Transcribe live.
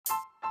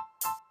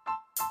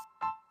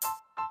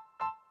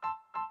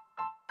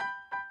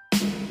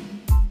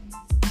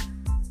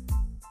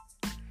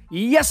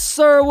Yes,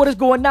 sir. What is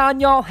going on,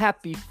 y'all?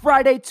 Happy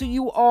Friday to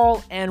you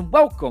all, and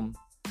welcome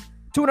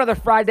to another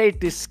Friday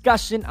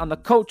discussion on the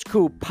Coach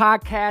Coop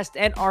podcast.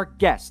 And our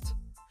guest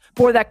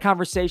for that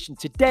conversation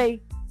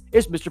today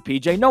is Mr.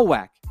 PJ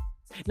Nowak.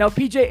 Now,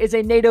 PJ is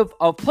a native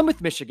of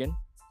Plymouth, Michigan,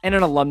 and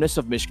an alumnus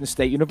of Michigan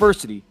State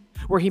University,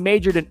 where he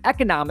majored in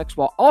economics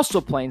while also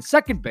playing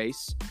second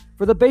base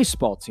for the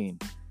baseball team.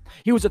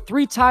 He was a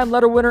 3-time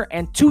letter winner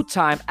and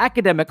 2-time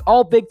academic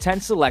All-Big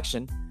Ten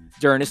selection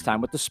during his time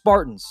with the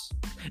Spartans.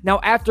 Now,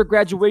 after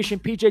graduation,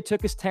 PJ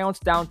took his talents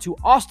down to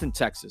Austin,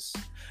 Texas,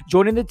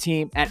 joining the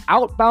team at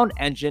Outbound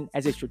Engine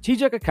as a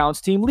strategic accounts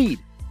team lead,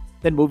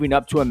 then moving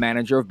up to a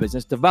manager of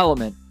business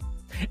development.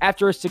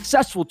 After a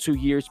successful 2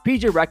 years,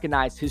 PJ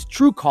recognized his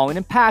true calling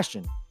and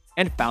passion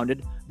and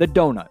founded The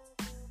Donut,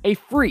 a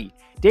free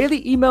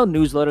daily email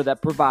newsletter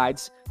that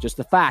provides just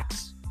the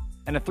facts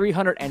and a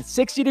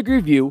 360-degree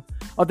view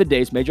of the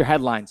day's major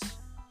headlines.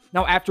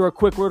 Now, after a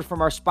quick word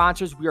from our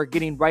sponsors, we are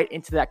getting right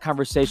into that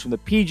conversation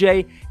with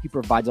PJ. He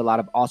provides a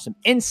lot of awesome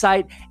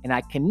insight, and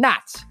I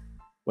cannot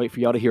wait for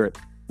y'all to hear it.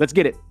 Let's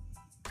get it.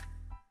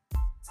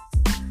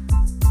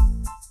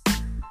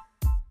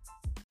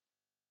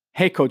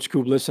 Hey, Coach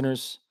Coop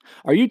listeners.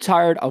 Are you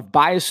tired of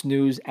biased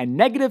news and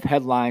negative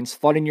headlines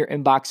flooding your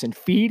inbox and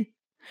feed?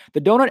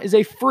 The Donut is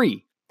a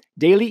free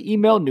daily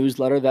email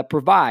newsletter that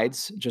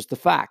provides just the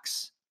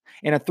facts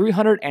and a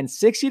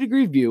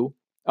 360-degree view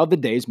of the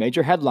day's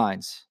major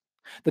headlines.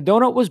 The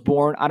Donut was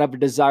born out of a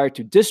desire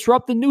to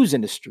disrupt the news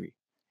industry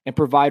and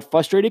provide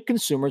frustrated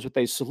consumers with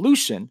a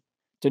solution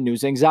to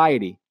news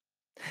anxiety.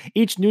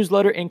 Each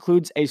newsletter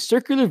includes a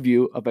circular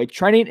view of a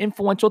trending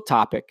influential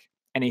topic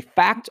and a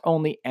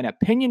fact-only and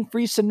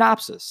opinion-free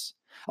synopsis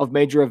of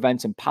major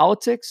events in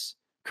politics,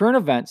 current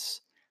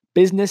events,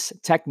 business,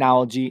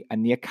 technology,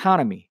 and the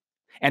economy.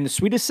 And the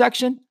sweetest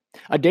section?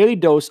 A daily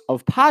dose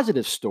of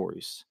positive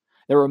stories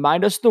that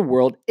remind us the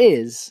world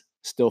is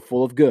still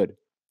full of good.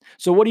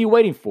 So what are you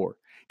waiting for?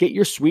 Get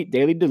your sweet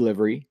daily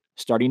delivery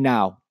starting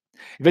now.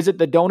 Visit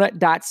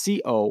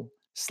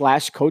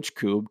thedonut.co/Coach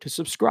Coop to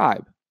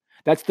subscribe.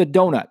 That's the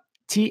Donut,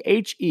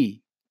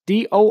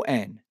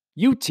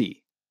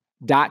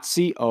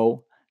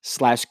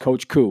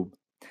 THEDONUT.co/Coach Coop.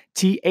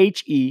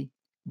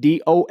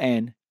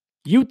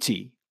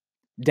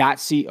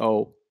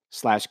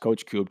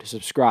 THEDONUT.co/Coach Coop to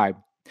subscribe.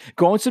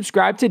 Go and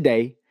subscribe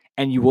today,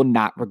 and you will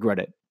not regret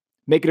it.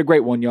 Make it a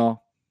great one,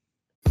 y'all.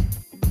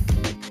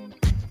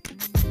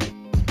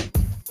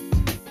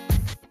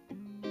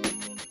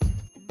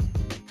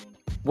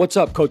 What's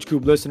up, Coach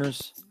Coop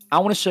listeners? I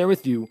want to share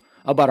with you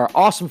about our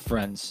awesome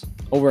friends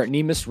over at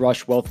Nemus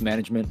Rush Wealth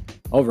Management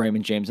of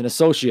Raymond James and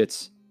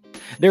Associates.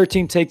 Their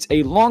team takes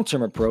a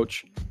long-term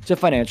approach to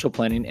financial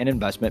planning and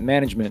investment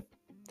management,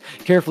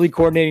 carefully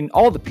coordinating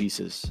all the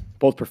pieces,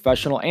 both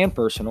professional and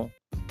personal,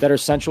 that are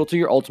central to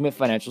your ultimate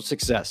financial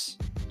success.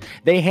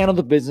 They handle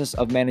the business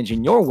of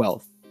managing your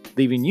wealth,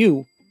 leaving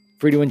you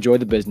free to enjoy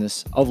the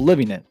business of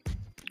living it.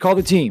 Call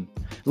the team,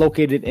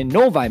 located in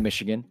Novi,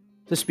 Michigan,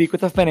 to speak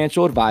with a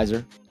financial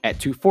advisor at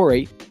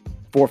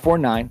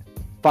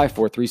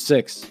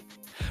 248-449-5436.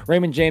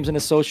 Raymond James and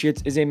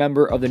Associates is a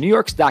member of the New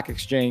York Stock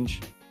Exchange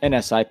and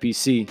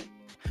SIPC.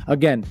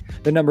 Again,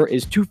 the number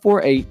is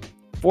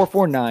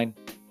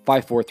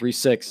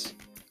 248-449-5436.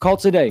 Call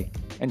today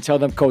and tell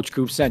them Coach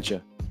Coop sent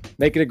you.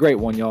 Make it a great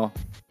one, y'all.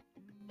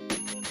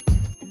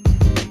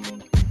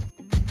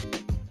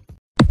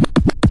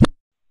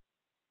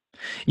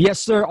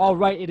 Yes, sir. All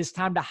right. It is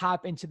time to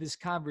hop into this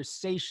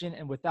conversation.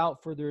 And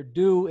without further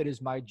ado, it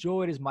is my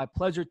joy, it is my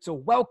pleasure to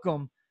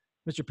welcome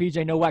Mr.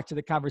 PJ Nowak to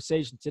the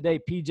conversation today.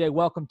 PJ,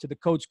 welcome to the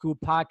Coach Coop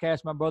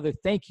podcast, my brother.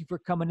 Thank you for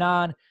coming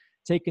on,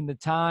 taking the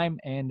time,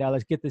 and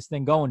let's get this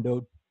thing going,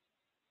 dude.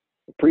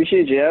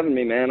 Appreciate you having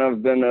me, man.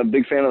 I've been a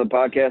big fan of the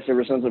podcast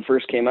ever since it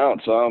first came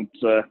out, so I'm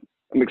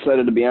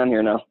excited to be on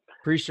here now.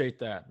 Appreciate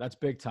that. That's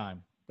big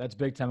time. That's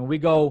big time. And we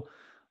go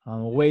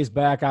ways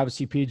back,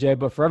 obviously, PJ,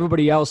 but for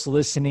everybody else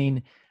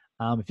listening,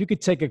 if you could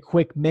take a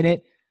quick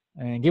minute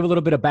and give a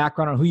little bit of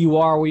background on who you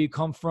are, where you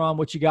come from,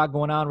 what you got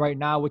going on right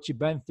now, what you've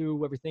been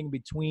through, everything in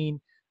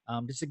between,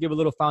 just to give a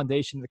little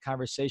foundation to the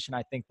conversation,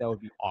 I think that would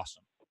be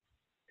awesome.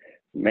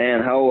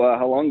 Man,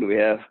 how long do we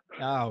have?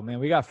 Oh, man,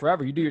 we got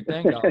forever. You do your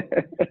thing, dog.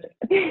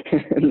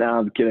 No,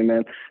 I'm kidding,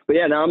 man. But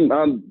yeah, no,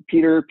 I'm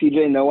Peter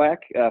PJ Nowak,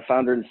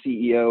 founder and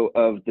CEO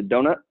of The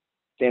Donut.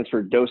 Stands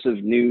for Dose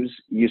of News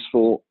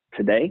Useful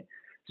Today.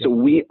 So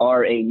we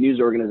are a news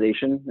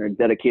organization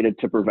dedicated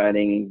to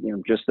providing,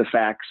 just the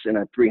facts and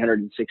a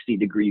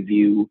 360-degree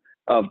view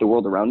of the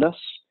world around us,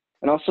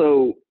 and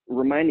also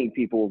reminding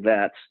people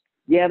that,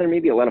 yeah, there may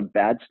be a lot of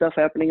bad stuff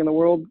happening in the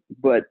world,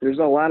 but there's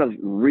a lot of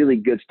really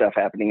good stuff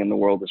happening in the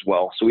world as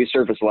well. So we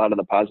surface a lot of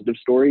the positive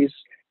stories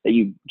that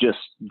you just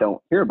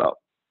don't hear about.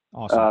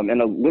 Awesome.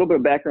 And a little bit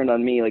of background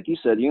on me, like you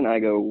said, you and I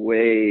go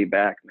way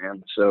back,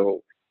 man.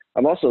 So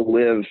I've also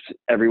lived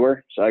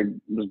everywhere. So I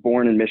was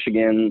born in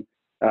Michigan,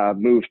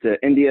 moved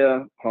to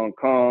India, Hong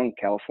Kong,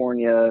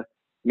 California,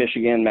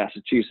 Michigan,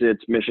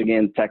 Massachusetts,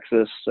 Michigan,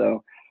 Texas.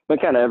 So been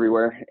kind of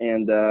everywhere,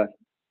 and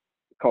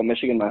call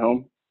Michigan my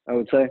home, I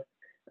would say.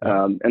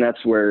 And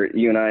that's where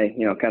you and I,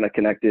 kind of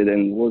connected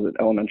in, what was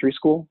it, elementary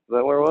school? Is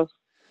that where it was?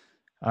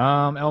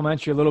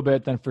 Elementary a little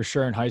bit, then for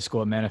sure in high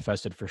school it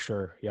manifested for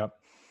sure. Yep.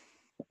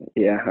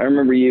 Yeah, I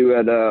remember you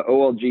at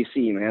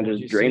OLGC, man,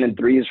 just draining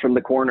threes from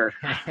the corner.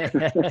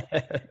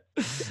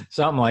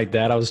 Something like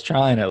that. I was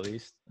trying at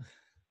least.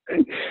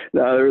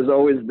 No, there was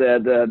always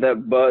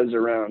that buzz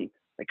around,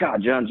 like,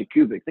 God, John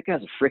Jakubik, that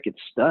guy's a freaking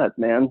stud,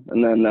 man.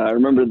 And then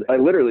I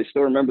literally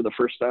still remember the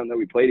first time that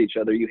we played each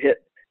other. You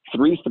hit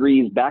 3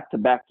 threes back to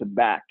back to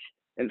back,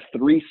 and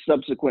 3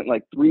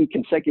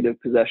 consecutive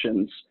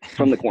possessions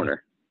from the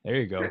corner. There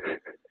you go.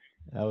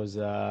 That was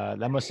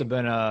that must have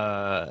been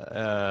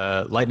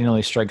lightning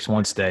only strikes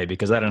once day,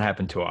 because that didn't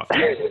happen too often.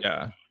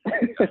 Yeah.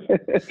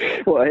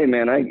 Well, hey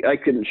man, I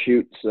couldn't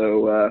shoot,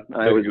 so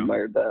I always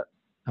admired that.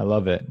 I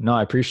love it. No,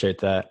 I appreciate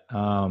that.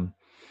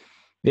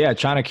 Yeah,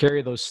 trying to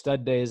carry those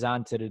stud days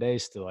on to today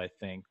still. I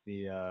think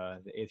the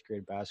 8th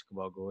grade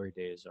basketball glory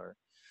days are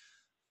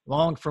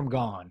long from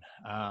gone.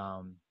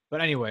 But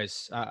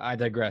anyways, I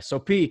digress. So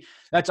P,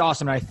 that's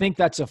awesome. And I think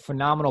that's a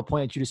phenomenal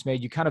point that you just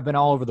made. You kind of been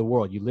all over the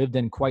world. You lived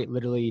in quite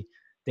literally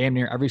damn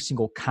near every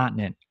single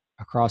continent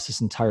across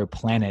this entire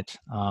planet.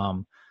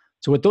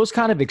 So with those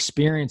kind of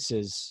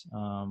experiences,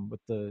 with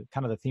the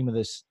kind of the theme of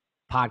this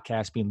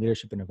podcast being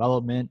leadership and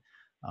development,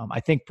 I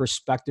think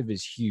perspective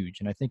is huge.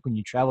 And I think when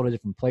you travel to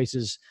different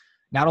places,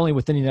 not only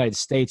within the United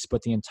States,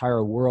 but the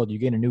entire world, you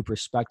get a new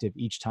perspective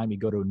each time you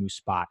go to a new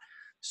spot.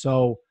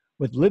 So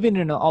with living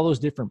in all those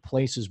different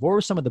places, what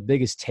were some of the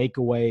biggest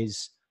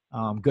takeaways,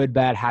 good,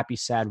 bad, happy,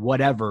 sad,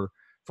 whatever,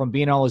 from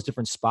being in all those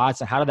different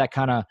spots? And how did that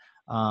kind of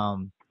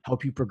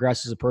help you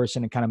progress as a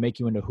person and kind of make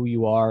you into who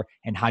you are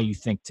and how you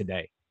think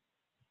today?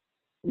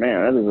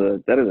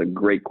 Man, that is a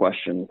great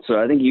question.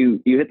 So I think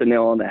you hit the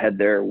nail on the head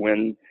there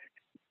when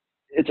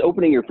it's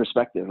opening your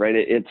perspective, right?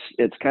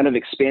 It's kind of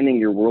expanding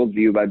your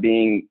worldview by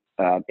being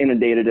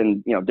inundated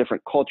in,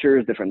 different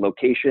cultures, different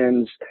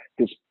locations,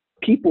 because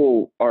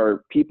people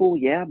are people,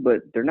 yeah,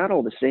 but they're not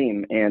all the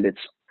same. And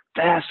it's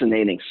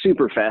fascinating,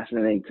 super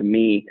fascinating to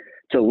me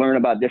to learn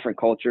about different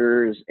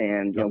cultures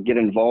and, get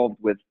involved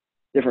with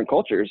different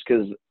cultures,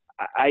 because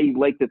I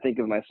like to think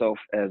of myself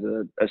as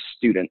a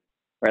student,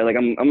 right? Like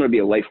I'm going to be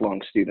a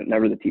lifelong student,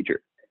 never the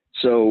teacher.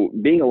 So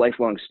being a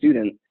lifelong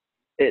student,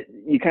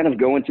 you kind of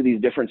go into these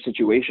different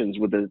situations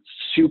with a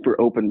super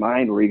open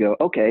mind where you go,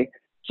 okay,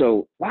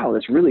 so wow,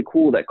 that's really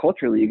cool that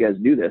culturally you guys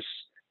do this.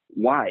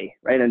 Why,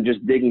 right? And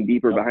just digging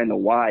deeper behind the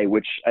why,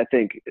 which I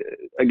think,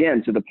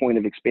 again, to the point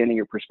of expanding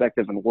your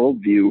perspective and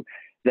worldview,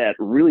 that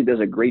really does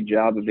a great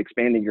job of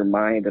expanding your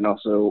mind and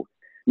also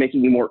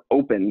making you more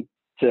open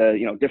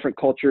to, different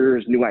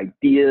cultures, new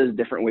ideas,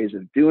 different ways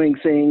of doing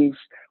things,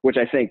 which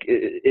I think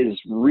is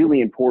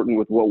really important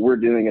with what we're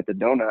doing at the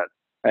Donut,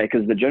 right?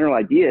 Because the general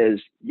idea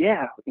is,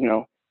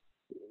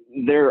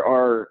 there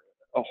are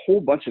a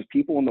whole bunch of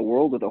people in the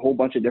world with a whole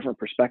bunch of different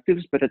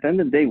perspectives, but at the end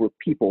of the day, we're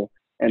people.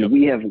 And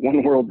we have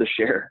one world to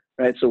share,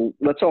 right? So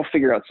let's all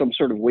figure out some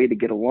sort of way to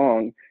get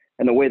along.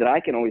 And the way that I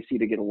can always see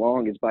to get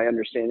along is by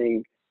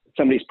understanding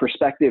somebody's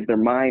perspective, their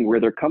mind, where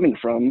they're coming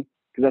from,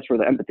 because that's where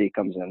the empathy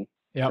comes in,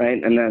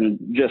 right? And then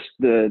just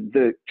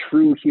the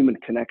true human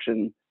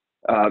connection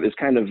is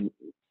kind of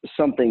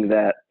something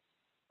that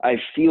I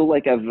feel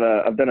like I've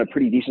done a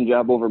pretty decent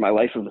job over my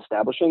life of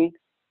establishing.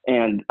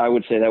 And I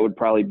would say that would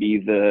probably be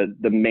the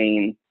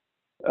main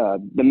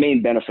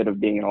benefit of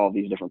being in all of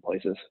these different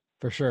places.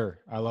 For sure.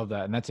 I love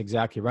that. And that's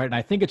exactly right. And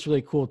I think it's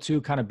really cool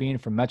too, kind of being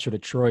from Metro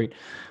Detroit.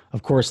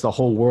 Of course, the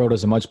whole world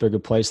is a much bigger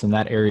place than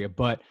that area,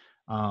 but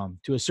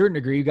to a certain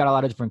degree, you got a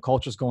lot of different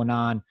cultures going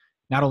on,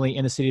 not only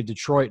in the city of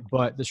Detroit,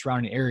 but the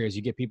surrounding areas.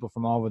 You get people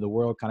from all over the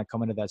world kind of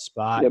coming to that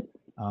spot,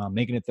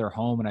 making it their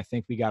home. And I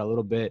think we got a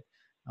little bit,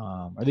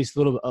 or at least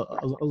a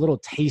little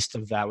taste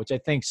of that, which I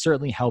think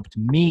certainly helped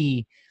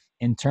me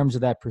in terms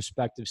of that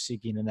perspective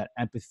seeking and that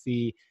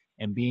empathy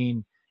and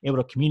being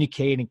able to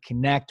communicate and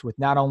connect with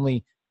not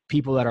only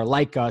people that are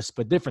like us,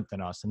 but different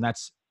than us. And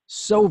that's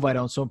so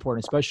vital and so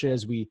important, especially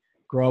as we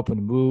grow up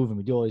and move and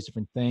we do all these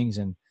different things.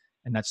 And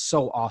that's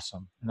so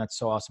awesome. And that's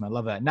so awesome. I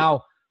love that.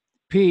 Now,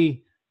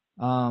 P,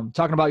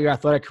 talking about your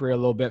athletic career a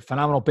little bit,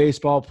 phenomenal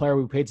baseball player.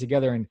 We played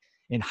together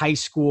in high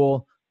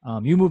school.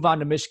 You move on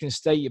to Michigan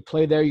State, you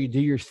play there, you do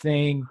your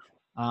thing.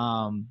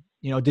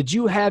 Did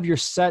you have your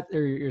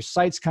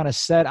sights kind of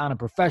set on a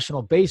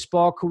professional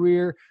baseball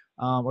career?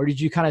 Or did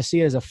you kind of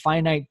see it as a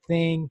finite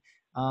thing?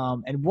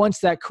 And once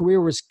that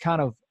career was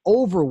kind of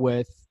over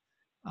with,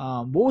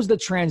 what was the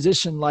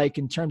transition like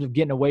in terms of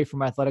getting away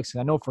from athletics?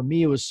 I know for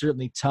me, it was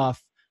certainly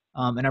tough.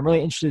 And I'm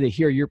really interested to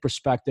hear your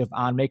perspective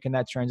on making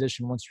that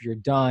transition once you're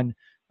done.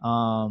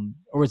 Or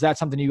was that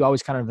something you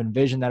always kind of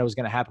envisioned that it was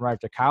going to happen right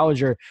after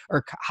college, or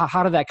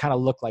how did that kind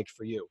of look like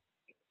for you?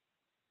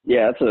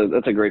 Yeah,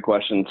 that's a great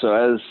question. So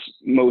as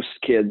most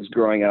kids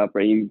growing up,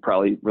 right, you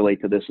probably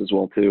relate to this as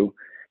well too.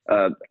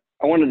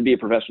 I wanted to be a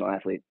professional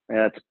athlete. And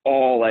that's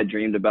all I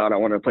dreamed about. I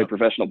wanted to play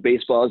professional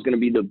baseball. I was going to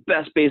be the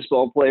best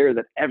baseball player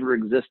that ever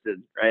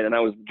existed, right? And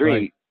that was the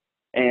dream.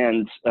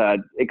 Right. And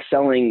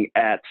excelling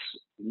at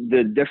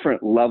the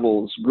different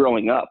levels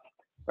growing up,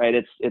 right?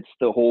 It's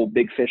the whole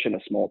big fish in a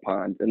small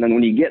pond. And then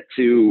when you get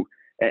to,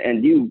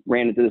 and you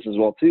ran into this as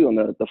well too on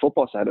the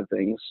football side of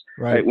things,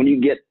 right? When you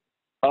get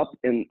up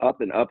and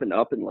up and up and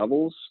up in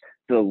levels,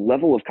 the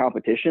level of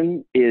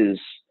competition is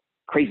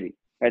crazy.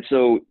 Right?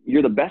 So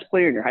you're the best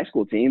player in your high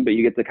school team, but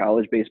you get to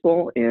college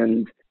baseball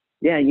and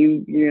yeah,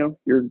 you know,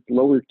 you're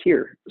lower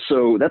tier.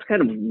 So that's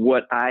kind of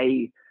what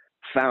I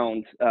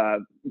found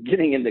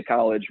getting into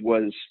college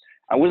was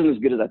I wasn't as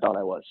good as I thought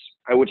I was,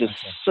 which is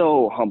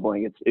so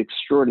humbling. It's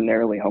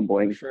extraordinarily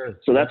humbling. Sure.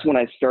 So that's when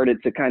I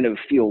started to kind of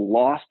feel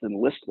lost and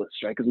listless,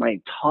 right? Because my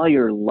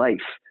entire life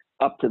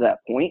up to that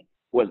point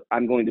was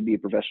I'm going to be a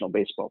professional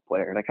baseball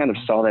player. And I kind of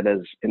saw that as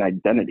an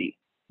identity,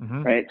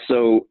 right?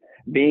 So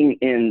being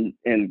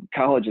in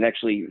college and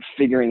actually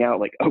figuring out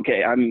like,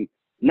 okay, I'm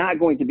not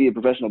going to be a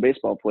professional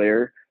baseball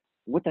player.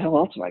 What the hell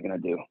else am I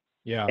going to do?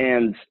 Yeah.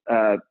 And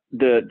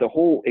the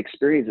whole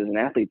experience as an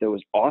athlete though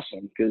was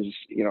awesome because,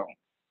 you know,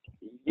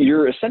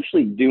 you're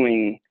essentially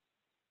doing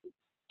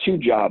two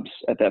jobs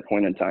at that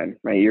point in time,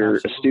 right? You're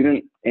a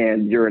student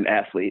and you're an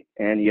athlete,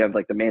 and you have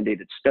like the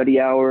mandated study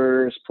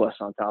hours. Plus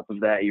on top of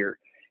that, you're,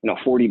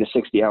 40 to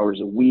 60 hours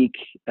a week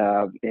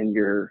in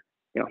your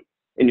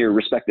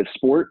respective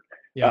sport.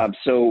 Yeah.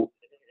 So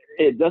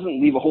it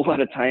doesn't leave a whole lot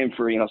of time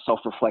for,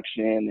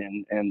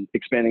 self-reflection and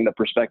expanding the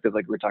perspective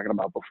like we were talking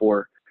about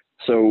before.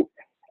 So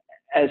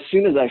as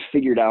soon as I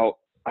figured out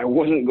I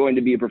wasn't going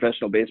to be a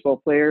professional baseball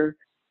player,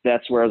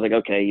 that's where I was like,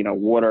 okay,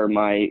 what are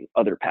my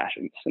other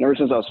passions? And ever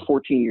since I was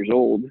 14 years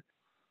old,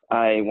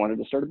 I wanted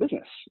to start a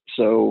business.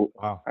 So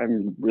wow.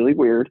 I'm really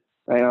weird.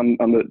 I'm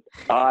an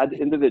odd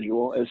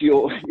individual, as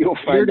you'll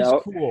find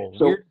out. Cool.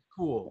 So,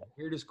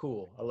 Weird is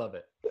cool. I love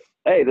it.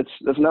 Hey,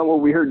 that's not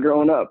what we heard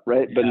growing up,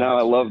 right? Yeah, but now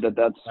I love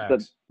that's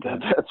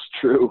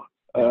true.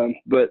 Yeah.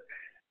 But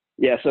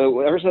yeah,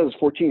 so ever since I was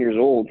 14 years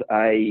old,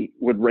 I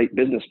would write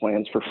business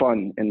plans for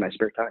fun in my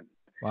spare time.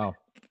 Wow.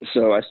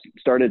 So I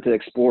started to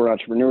explore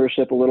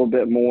entrepreneurship a little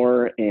bit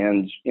more.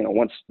 And,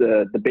 once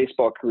the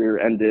baseball career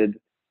ended,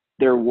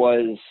 there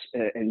was,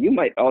 and you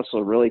might also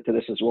relate to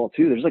this as well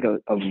too, there's like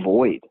a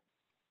void,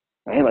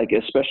 right? Like,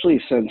 especially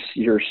since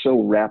you're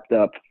so wrapped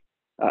up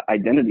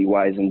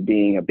identity-wise in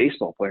being a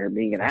baseball player,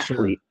 being an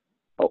athlete,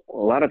 a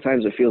lot of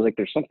times it feels like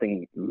there's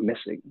something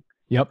missing.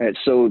 Yep. And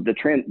so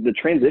the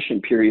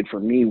transition period for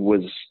me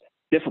was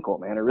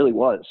difficult, man. It really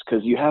was,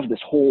 because you have this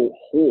whole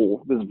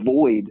hole, this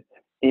void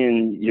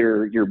in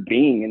your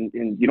being,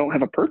 and you don't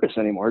have a purpose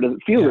anymore. It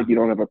doesn't feel like you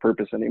don't have a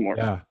purpose anymore.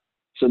 Yeah.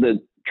 So the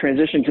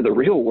transition to the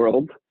real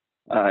world,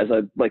 as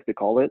I like to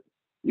call it,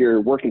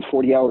 you're working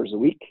 40 hours a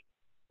week.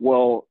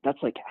 Well, that's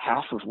like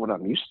half of what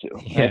I'm used to.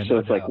 Yeah, right? So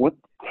it's like, what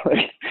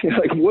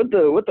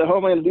the hell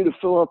am I going to do to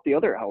fill up the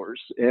other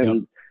hours?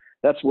 And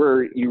that's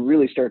where you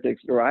really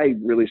I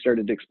really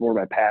started to explore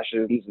my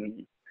passions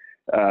and,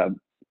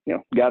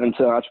 got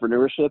into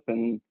entrepreneurship,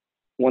 and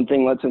one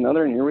thing led to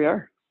another, and here we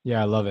are.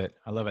 Yeah, I love it.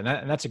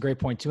 And that's a great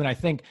point too. And I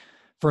think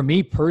for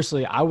me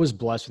personally, I was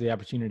blessed with the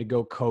opportunity to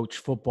go coach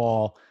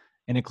football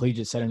in a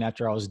collegiate setting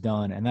after I was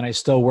done. And then I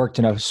still worked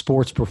in a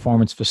sports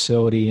performance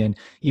facility, and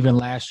even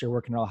last year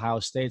working at Ohio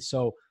State.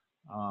 So,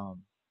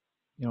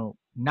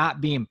 not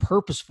being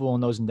purposeful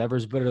in those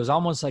endeavors, but it was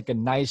almost like a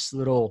nice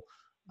little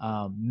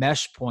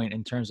mesh point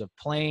in terms of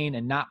playing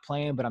and not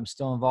playing, but I'm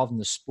still involved in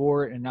the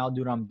sport, and now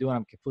doing what I'm doing,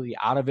 I'm completely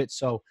out of it.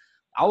 So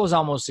I was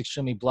almost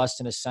extremely blessed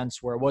in a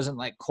sense where it wasn't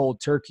like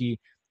cold turkey,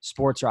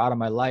 sports are out of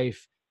my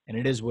life and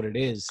it is what it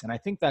is. And I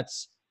think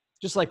that's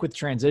just like with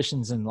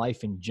transitions in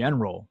life in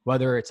general,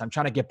 whether it's I'm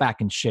trying to get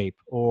back in shape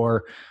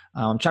or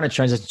I'm trying to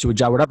transition to a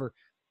job, whatever,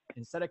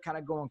 instead of kind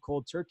of going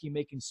cold turkey,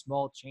 making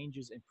small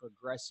changes and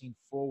progressing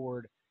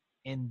forward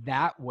in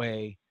that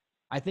way,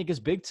 I think is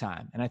big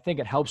time. And I think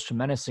it helps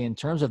tremendously in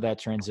terms of that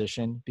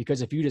transition,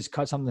 because if you just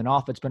cut something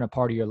off that's been a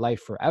part of your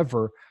life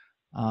forever,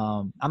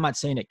 I'm not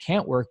saying it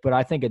can't work, but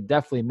I think it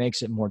definitely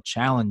makes it more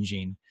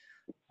challenging,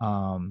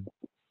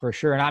 for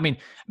sure. And I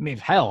mean,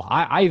 hell,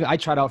 I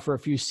tried out for a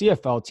few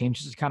CFL teams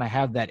just to kind of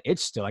have that itch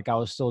still. Like I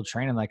was still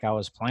training, like I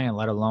was playing,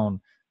 let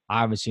alone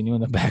I obviously knew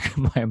in the back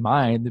of my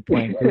mind that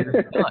playing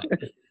career is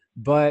done.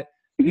 But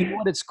you know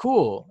what? It's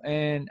cool.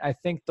 And I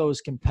think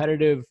those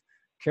competitive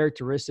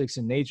characteristics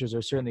and natures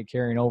are certainly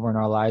carrying over in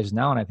our lives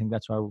now. And I think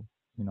that's why,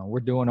 we're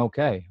doing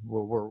okay.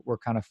 We're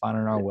kind of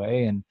finding our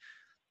way and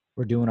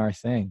we're doing our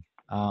thing.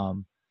 Yeah,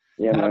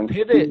 man.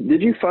 Pivot.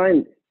 Did you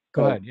find?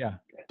 Go ahead. Yeah.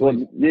 Well,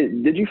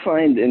 did you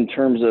find in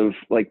terms of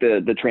like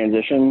the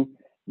transition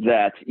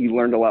that you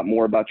learned a lot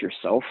more about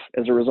yourself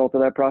as a result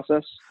of that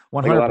process?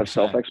 100%. Like a lot of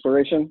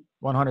self-exploration?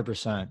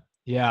 100%.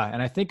 Yeah.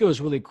 And I think it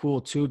was really cool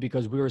too,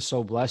 because we were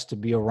so blessed to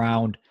be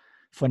around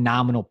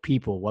phenomenal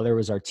people, whether it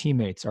was our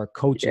teammates, our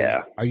coaches,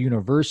 our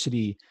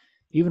university,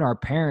 even our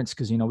parents.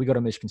 Cause we go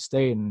to Michigan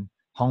State and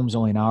home's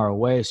only an hour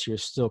away. So you're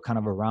still kind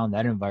of around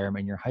that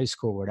environment in your high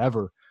school,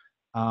 whatever.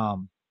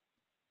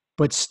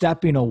 But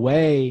stepping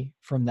away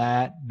from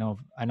that,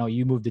 I know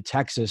you moved to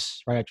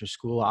Texas right after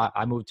school.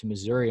 I moved to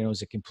Missouri, and it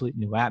was a complete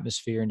new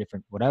atmosphere and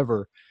different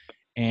whatever.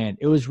 And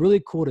it was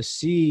really cool to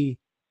see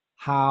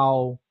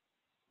how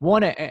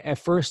one, at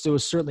first it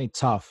was certainly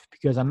tough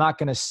because I'm not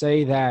going to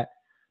say that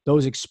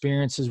those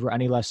experiences were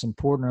any less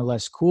important or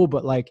less cool,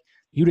 but like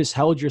you just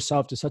held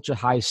yourself to such a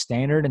high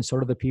standard and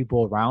sort of the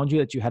people around you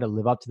that you had to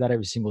live up to that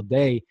every single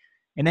day.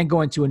 And then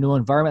go into a new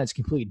environment that's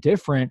completely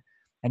different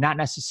and not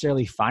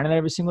necessarily finding it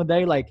every single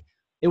day. Like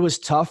it was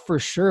tough for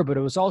sure, but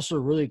it was also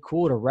really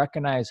cool to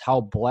recognize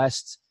how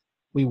blessed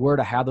we were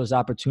to have those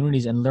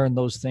opportunities and learn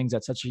those things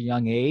at such a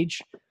young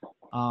age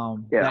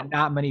that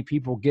not many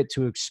people get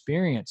to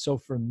experience. So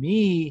for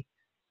me,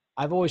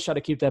 I've always tried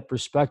to keep that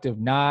perspective,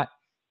 not,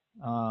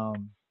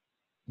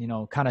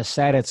 kind of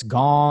sad it's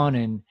gone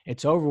and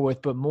it's over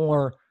with, but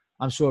more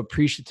I'm so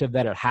appreciative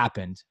that it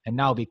happened. And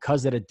now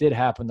because that it did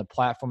happen, the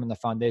platform and the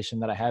foundation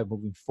that I have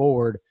moving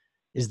forward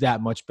is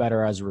that much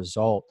better as a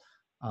result.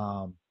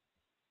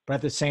 But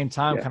at the same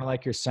time, kind of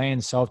like you're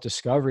saying,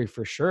 self-discovery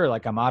for sure.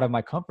 Like I'm out of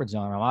my comfort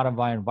zone. I'm out of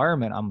my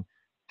environment. I'm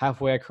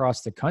halfway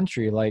across the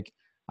country. Like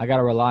I got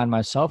to rely on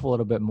myself a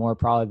little bit more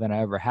probably than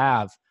I ever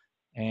have.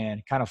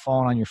 And kind of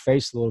falling on your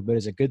face a little bit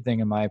is a good thing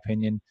in my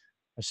opinion,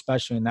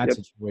 especially in that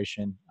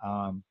situation.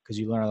 Because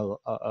you learn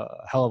a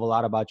hell of a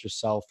lot about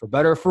yourself for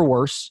better or for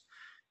worse.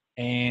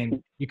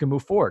 And you can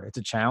move forward. It's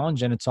a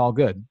challenge and it's all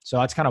good. So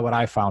that's kind of what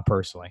I found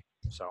personally.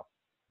 So.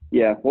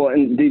 Yeah, well,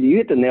 and dude, you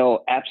hit the nail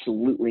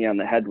absolutely on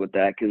the head with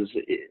that, because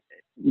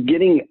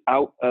getting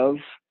out of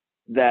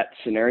that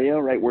scenario,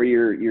 right, where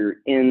you're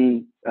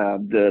in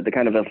the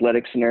kind of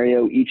athletic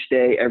scenario each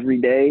day,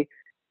 every day,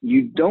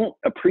 you don't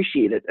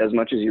appreciate it as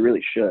much as you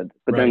really should.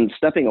 But then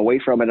stepping away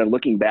from it and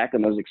looking back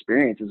on those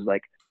experiences,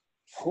 like,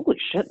 holy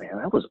shit, man,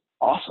 that was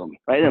awesome,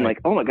 right? And like,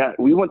 oh my God,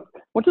 we went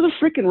to the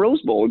freaking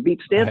Rose Bowl. We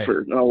beat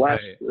Stanford in the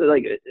last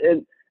like.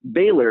 And,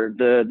 Baylor,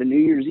 the New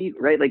Year's Eve,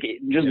 right? Like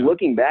just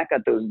looking back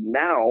at those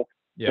now,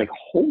 like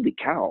holy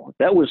cow,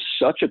 that was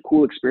such a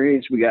cool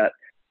experience. We got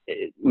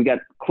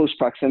close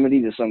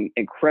proximity to some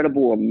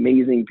incredible,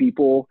 amazing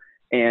people,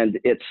 and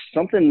it's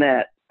something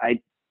that I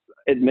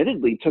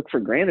admittedly took for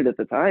granted at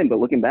the time, but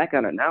looking back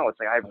on it now, it's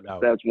like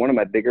that's one of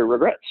my bigger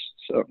regrets.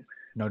 So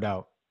no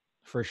doubt,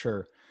 for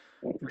sure.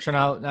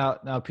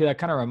 Now, Peter, that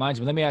kind of reminds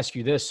me. Let me ask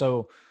you this: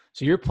 so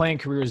your playing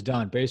career is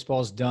done,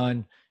 baseball's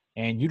done.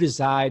 And you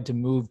decide to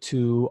move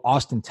to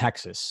Austin,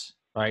 Texas,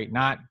 right?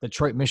 Not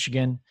Detroit,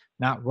 Michigan,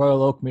 not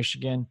Royal Oak,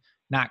 Michigan,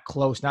 not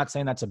close, not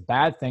saying that's a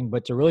bad thing,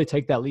 but to really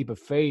take that leap of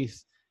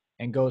faith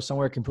and go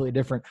somewhere completely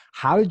different.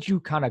 How did you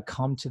kind of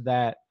come to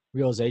that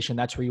realization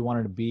that's where you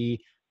wanted to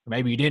be? Or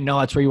maybe you didn't know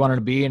that's where you wanted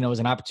to be and it was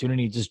an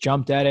opportunity, you just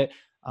jumped at it.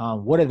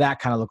 What did that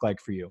kind of look like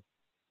for you?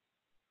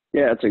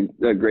 Yeah, that's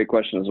a great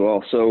question as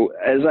well. So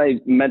as I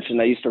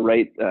mentioned, I used to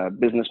write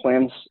business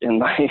plans in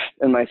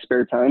my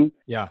spare time.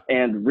 Yeah.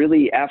 And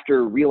really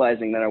after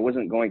realizing that I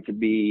wasn't going to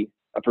be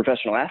a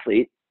professional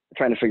athlete,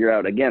 trying to figure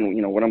out again,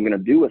 what I'm going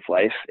to do with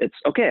life, it's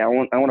okay. I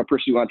want to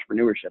pursue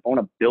entrepreneurship. I want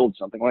to build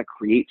something. I want to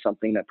create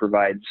something that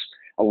provides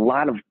a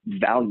lot of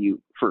value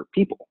for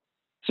people.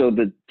 So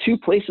the two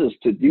places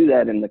to do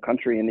that in the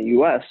country, in the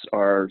US,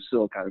 are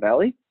Silicon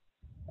Valley.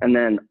 And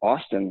then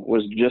Austin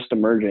was just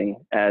emerging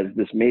as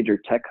this major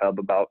tech hub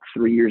about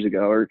 3 years ago,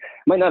 or it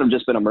might not have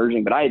just been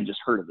emerging, but I had just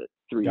heard of it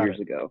 3 years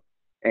ago.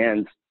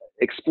 And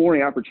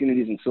exploring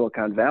opportunities in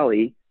Silicon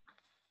Valley,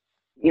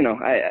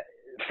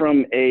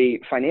 from a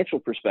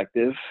financial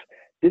perspective,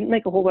 didn't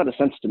make a whole lot of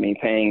sense to me,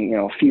 paying,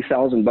 a few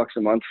 $1,000s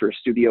a month for a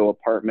studio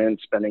apartment,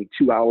 spending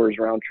 2 hours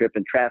round trip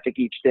in traffic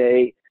each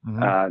day.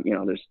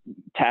 Mm-hmm. There's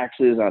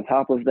taxes on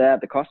top of that.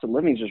 The cost of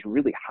living is just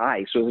really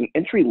high. So as an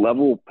entry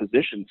level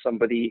position,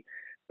 somebody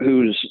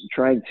who's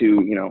trying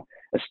to,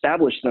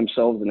 establish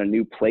themselves in a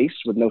new place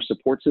with no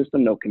support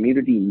system, no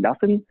community,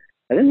 nothing,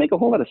 that didn't make a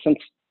whole lot of sense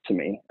to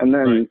me. And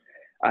then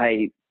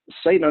I,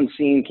 sight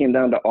unseen, came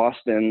down to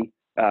Austin,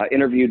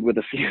 interviewed with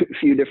a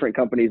few different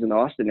companies in the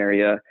Austin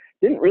area,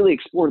 didn't really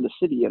explore the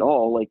city at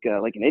all, like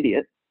an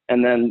idiot,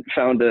 and then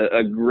found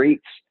a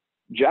great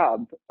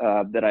job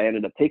that I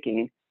ended up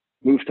taking,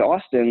 moved to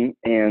Austin,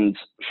 and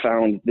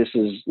found this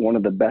is one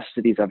of the best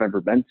cities I've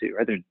ever been to.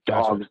 Right? There's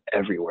dogs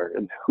everywhere,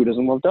 and who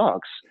doesn't love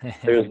dogs?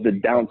 There's the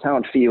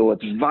downtown feel;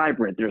 it's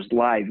vibrant. There's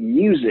live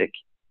music.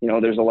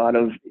 There's a lot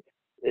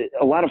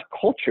of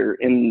culture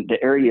in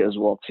the area as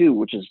well too,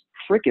 which is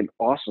freaking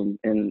awesome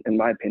in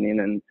my opinion.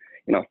 And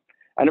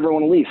I never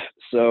want to leave.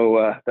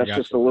 So that's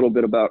just a little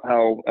bit about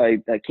how I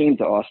came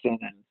to Austin.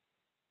 And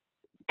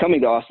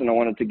coming to Austin, I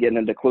wanted to get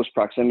into close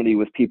proximity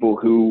with people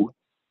who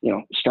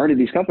started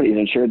these companies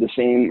and shared the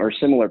same or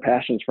similar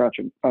passions for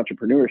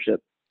entrepreneurship.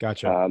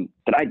 Gotcha.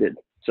 That I did.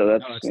 So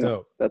that's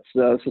dope. That's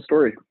the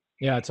story.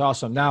 Yeah, it's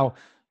awesome. Now,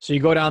 so you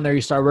go down there,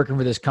 you start working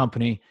for this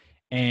company,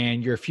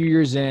 and you're a few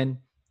years in,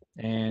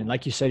 and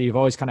like you said, you've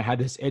always kind of had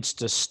this itch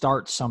to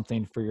start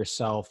something for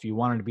yourself. You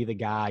wanted to be the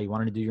guy. You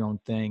wanted to do your own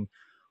thing.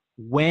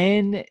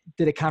 When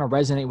did it kind of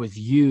resonate with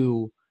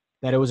you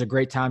that it was a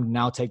great time to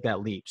now take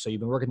that leap? So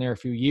you've been working there a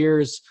few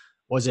years.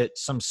 Was it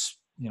some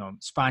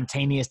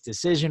spontaneous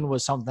decision?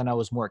 Was something that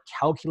was more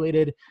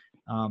calculated?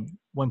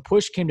 When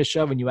push came to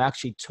shove and you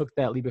actually took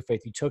that leap of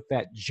faith, you took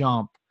that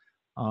jump,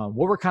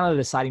 what were kind of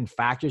the deciding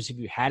factors, if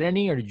you had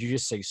any, or did you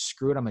just say,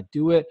 screw it, I'm going to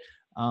do it?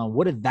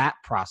 What did that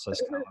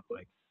process kind of look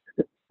like?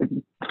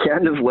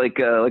 Kind of like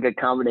a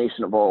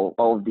combination of all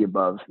of the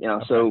above,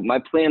 Okay. So my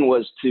plan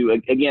was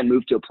to, again,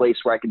 move to a place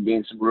where I could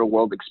gain some real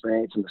world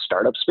experience in the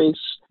startup space.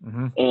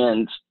 Mm-hmm.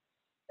 And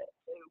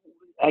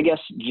I guess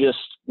just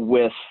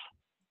with,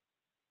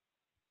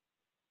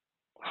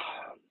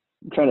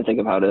 I'm trying to think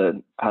of how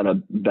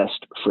to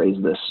best phrase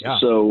this. Yeah.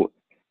 So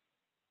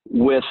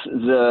with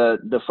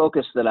the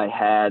focus that I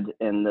had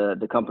in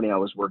the company I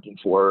was working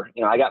for,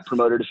 I got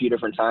promoted a few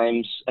different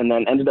times and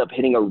then ended up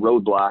hitting a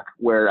roadblock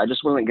where I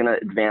just wasn't going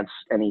to advance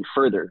any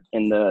further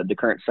in the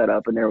current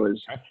setup. And there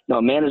was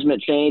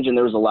management change, and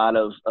there was a lot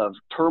of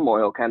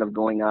turmoil kind of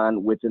going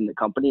on within the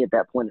company at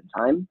that point in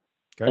time.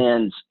 Okay.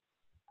 And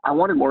I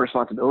wanted more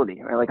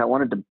responsibility, right? Like I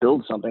wanted to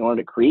build something, I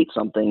wanted to create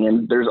something,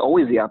 and there's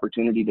always the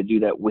opportunity to do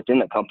that within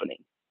the company.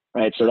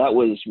 Right. So that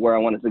was where I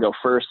wanted to go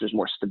first. There's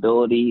more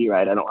stability,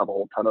 right? I don't have a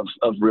whole ton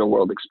of real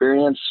world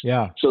experience.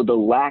 Yeah. So the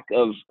lack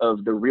of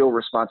the real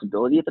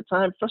responsibility at the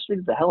time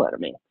frustrated the hell out of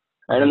me.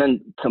 Right. And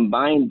then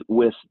combined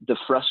with the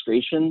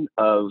frustration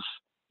of,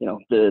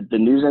 the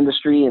news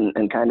industry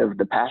and kind of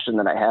the passion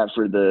that I have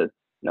for the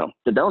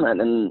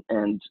donut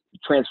and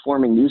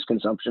transforming news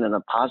consumption in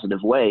a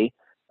positive way,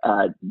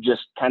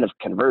 just kind of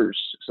converged.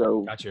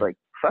 So like,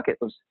 fuck it,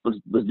 let's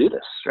do this,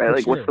 right? For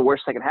like, sure. What's the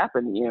worst that can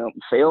happen?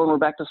 Fail and we're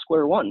back to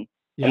square one.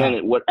 Yeah. And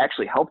then what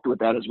actually helped with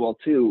that as well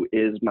too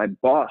is my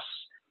boss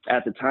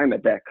at the time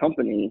at that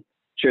company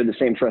shared the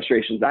same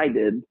frustrations I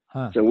did.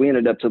 So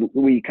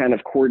we kind of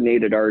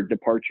coordinated our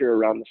departure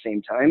around the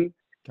same time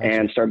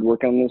and started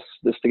working on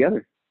this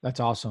together. That's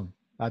awesome.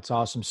 That's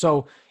awesome.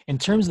 So in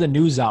terms of the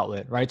news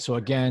outlet, right? So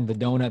again, the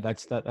donut,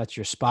 that's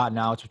your spot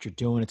now. It's what you're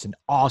doing. It's an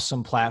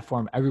awesome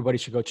platform. Everybody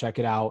should go check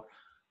it out.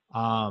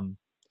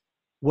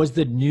 Was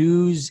the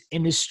news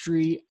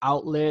industry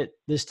outlet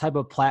this type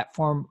of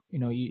platform?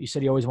 You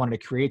said you always wanted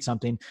to create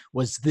something.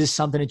 Was this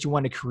something that you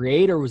wanted to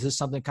create, or was this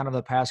something kind of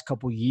the past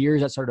couple of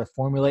years that started to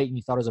formulate and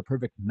you thought it was a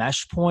perfect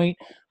mesh point?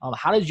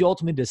 How did you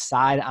ultimately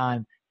decide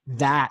on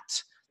that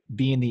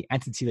being the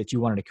entity that you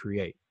wanted to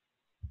create?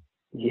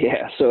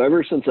 Yeah. So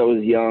ever since I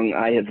was young,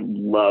 I have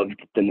loved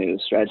the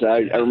news, right? So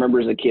I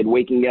remember as a kid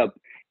waking up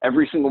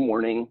every single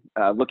morning,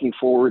 looking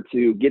forward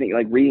to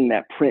reading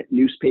that print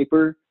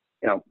newspaper,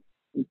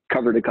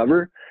 cover to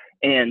cover.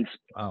 And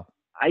wow.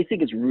 I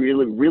think it's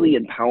really, really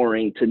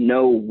empowering to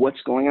know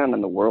what's going on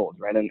in the world,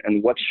 right?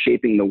 And what's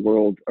shaping the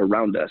world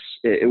around us.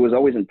 It was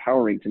always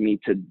empowering to me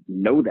to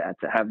know that,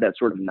 to have that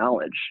sort of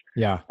knowledge.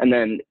 Yeah. And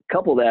then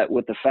couple that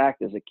with the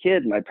fact as a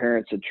kid, my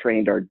parents had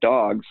trained our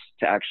dogs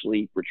to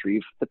actually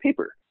retrieve the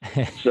paper.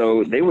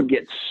 So they would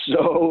get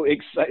so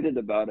excited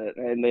about it.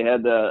 And they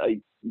had a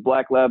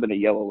black lab and a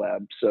yellow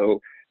lab. So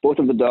both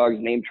of the dogs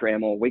named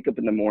Trammell, wake up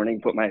in the morning,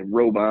 put my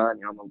robe on,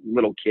 I'm a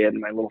little kid in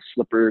my little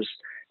slippers,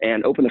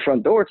 and open the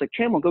front door. It's like,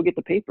 Trammell, go get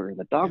the paper. And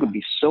the dog would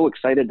be so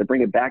excited to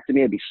bring it back to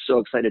me. I'd be so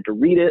excited to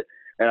read it.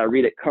 And I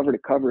read it cover to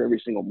cover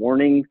every single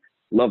morning.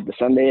 Love the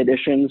Sunday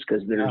editions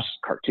because there's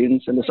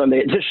cartoons in the Sunday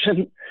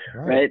edition.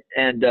 Right.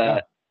 And so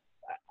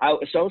I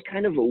was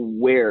kind of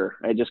aware,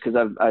 right, just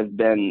because I've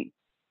been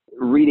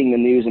reading the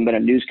news and been a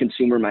news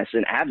consumer myself,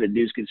 an avid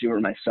news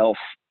consumer myself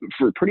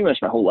for pretty much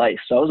my whole life.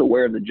 So I was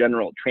aware of the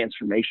general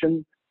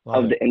transformation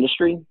of the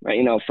industry,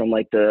 right? From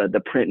like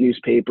the print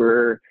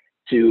newspaper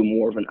to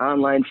more of an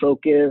online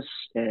focus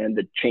and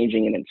the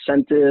changing in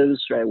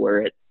incentives, right?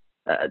 Where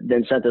the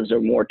incentives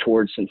are more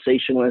towards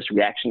sensationalist,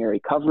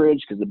 reactionary coverage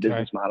because the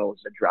business model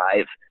is to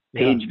drive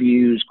page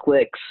views,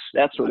 clicks,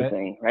 that sort of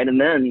thing, right? And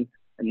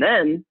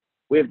then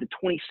we have the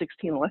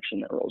 2016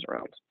 election that rolls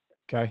around.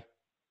 Okay.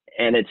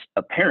 And it's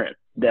apparent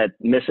that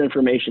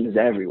misinformation is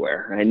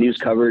everywhere, right? News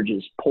coverage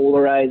is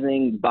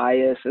polarizing,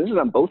 biased. And this is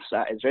on both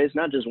sides, right? It's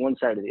not just one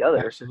side or the other.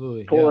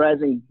 Absolutely.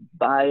 Polarizing,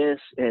 bias,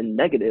 and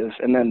negative.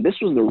 And then this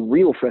was the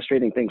real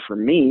frustrating thing for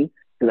me,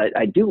 because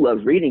I do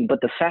love reading,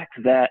 but the fact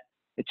that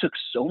it took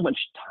so much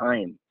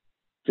time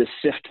to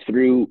sift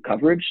through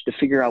coverage to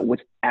figure out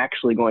what's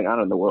actually going on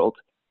in the world.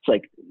 It's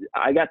like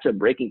I got to a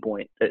breaking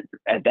point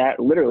at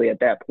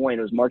that point.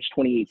 It was March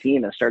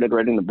 2018. I started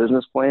writing the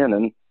business plan,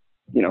 and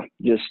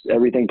just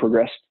everything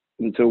progressed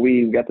until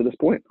we got to this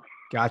point.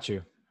 Got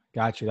you.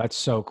 That's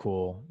so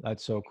cool.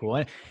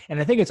 And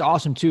I think it's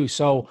awesome too.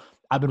 So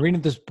I've been reading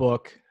this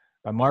book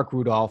by Mark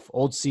Rudolph,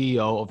 old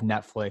CEO of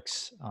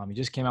Netflix. He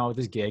just came out with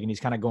his gig, and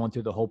he's kind of going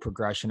through the whole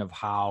progression of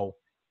how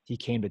he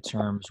came to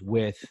terms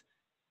with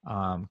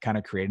kind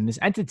of creating this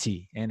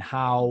entity, and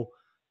how,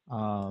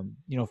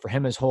 for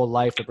him, his whole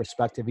life, the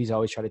perspective he's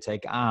always tried to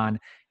take on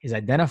is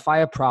identify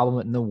a problem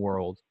in the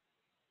world.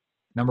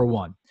 Number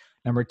one.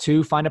 Number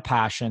two, find a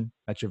passion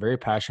that you're very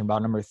passionate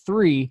about. Number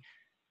three,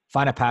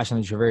 find a passion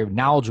that you're very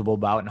knowledgeable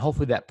about. And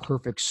hopefully that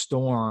perfect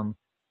storm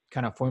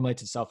kind of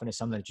formulates itself into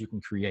something that you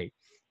can create.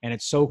 And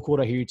it's so cool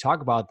to hear you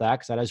talk about that,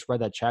 because I just read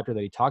that chapter that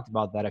he talked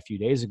about that a few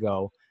days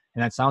ago.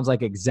 And that sounds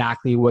like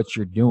exactly what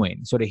you're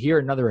doing. So to hear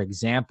another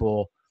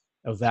example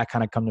of that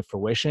kind of come to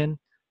fruition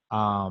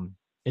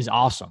is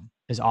awesome.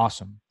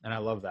 And I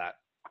love that.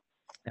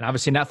 And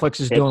obviously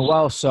Netflix is doing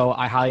well. So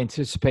I highly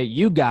anticipate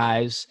you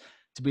guys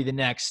to be the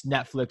next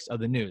Netflix of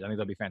the news. I think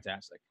that'll be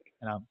fantastic.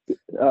 Oh,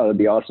 that'd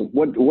be awesome.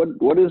 What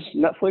is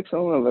Netflix? I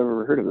don't know if I've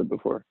ever heard of it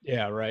before.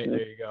 Yeah, right. There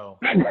you go.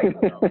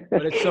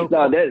 But it's so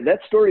cool. No, that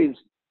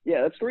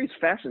story's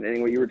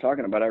fascinating. What you were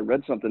talking about. I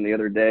read something the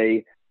other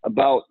day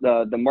about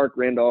the Mark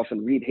Randolph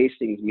and Reed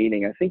Hastings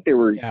meeting. I think they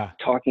were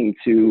talking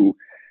to,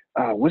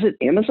 was it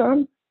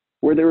Amazon?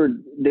 Where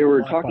they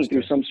were talking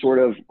through some sort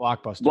of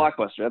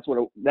Blockbuster. That's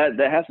what that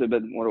has to have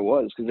been what it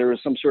was, because there was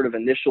some sort of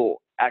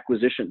initial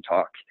acquisition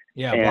talk.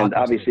 Yeah, and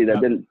obviously that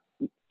didn't.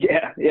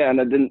 Yeah, and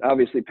it didn't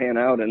obviously pan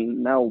out,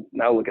 and now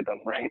look at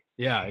them, right?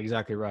 Yeah,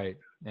 exactly right.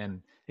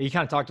 And he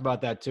kind of talked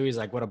about that too. He's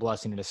like, what a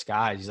blessing in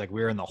disguise. He's like,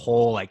 we were in the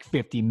hole like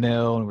 50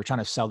 mil, and we're trying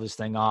to sell this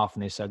thing off,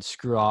 and they said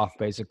screw off,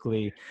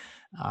 basically.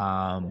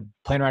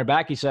 Playing right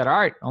back, he said, all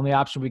right, only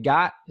option we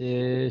got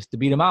is to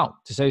beat him out,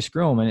 to say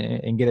screw him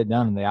and get it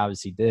done, and they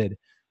obviously did.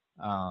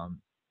 So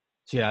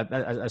yeah,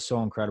 that's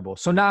so incredible.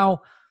 So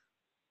now,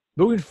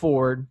 moving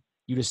forward,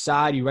 you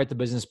decide, you write the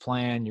business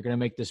plan, you're going to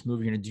make this move,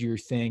 you're going to do your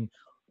thing.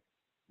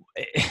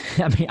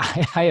 I mean,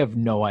 I have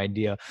no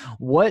idea.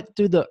 What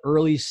do the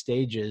early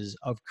stages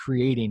of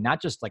creating,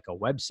 not just like a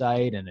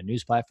website and a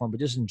news platform, but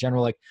just in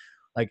general,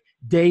 like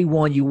day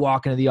one, you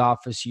walk into the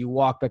office, you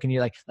walk back and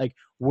you're like,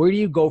 where do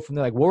you go from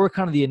there? Like, what were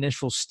kind of the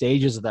initial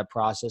stages of that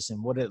process,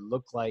 and what did it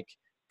look like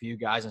for you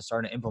guys in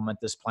starting to implement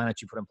this plan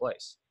that you put in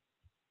place?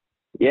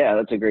 Yeah,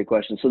 that's a great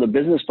question. So the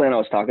business plan I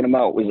was talking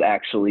about was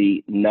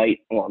actually not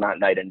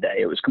night and day.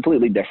 It was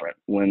completely different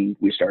when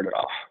we started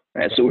off.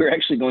 Right? So we were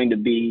actually going to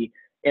be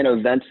an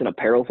events and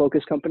apparel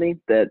focused company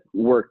that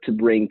worked to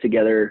bring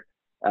together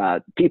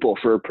people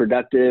for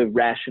productive,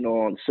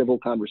 rational, and civil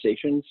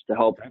conversations to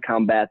help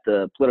combat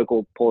the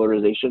political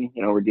polarization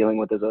we're dealing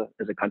with as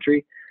a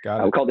country.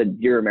 We called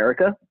it Dear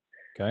America.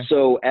 Okay.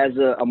 So as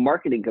a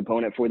marketing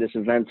component for this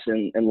events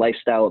and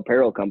lifestyle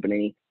apparel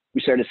company,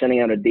 we started sending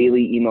out a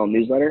daily email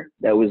newsletter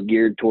that was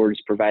geared towards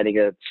providing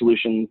a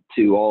solution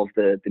to all of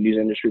the news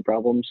industry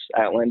problems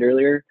outlined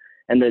earlier.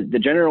 And the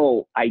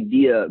general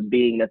idea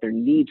being that there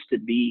needs to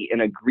be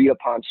an agreed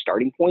upon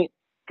starting point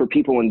for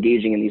people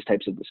engaging in these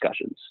types of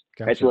discussions.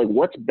 Gotcha. Right? So like,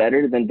 what's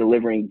better than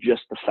delivering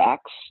just the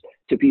facts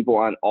to people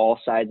on all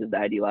sides of the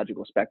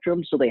ideological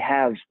spectrum, so they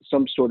have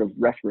some sort of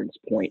reference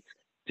point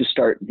to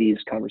start these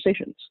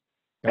conversations.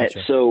 Gotcha.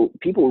 Right? So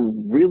people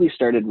really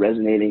started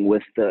resonating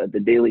with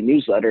the daily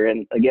newsletter,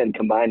 and again,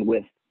 combined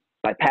with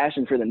my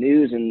passion for the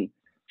news and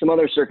some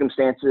other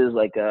circumstances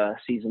like a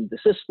cease and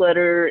desist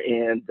letter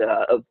and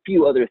a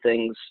few other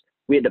things,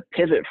 we had to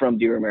pivot from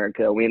Dear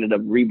America. We ended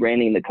up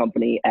rebranding the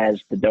company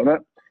as The Donut,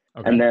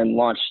 and then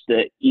launched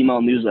the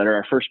email newsletter,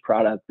 our first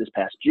product, this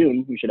past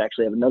June. We should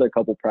actually have another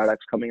couple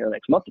products coming in the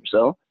next month or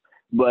so.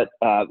 But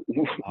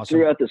Awesome.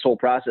 Throughout this whole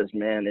process,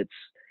 man,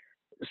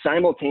 it's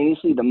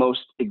simultaneously the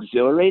most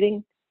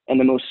exhilarating and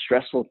the most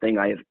stressful thing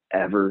I have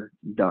ever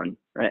done,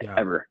 right? Yeah.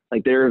 Ever.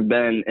 Like, there have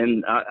been,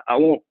 and I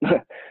won't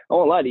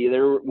lie to you,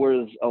 there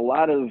was a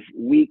lot of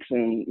weeks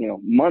and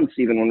months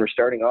even when we're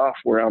starting off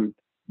where I'm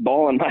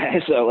bawling my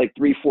eyes out like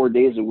 3-4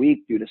 days a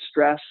week due to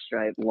stress,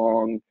 right?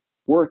 Long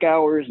work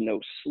hours, no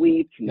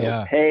sleep,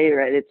 no pay,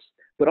 right?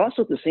 But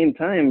also at the same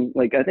time,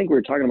 like, I think we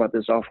were talking about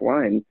this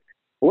offline,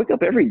 I wake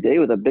up every day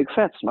with a big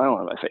fat smile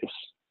on my face.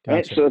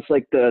 Right. Gotcha. So it's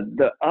like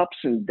the ups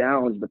and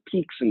downs, the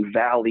peaks and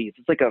valleys.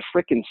 It's like a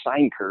freaking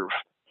sine curve,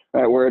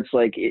 right? Where it's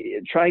like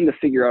trying to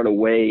figure out a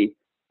way.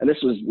 And this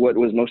was what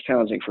was most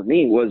challenging for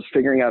me, was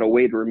figuring out a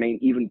way to remain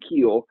even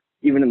keel,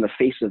 even in the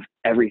face of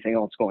everything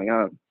else going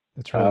on.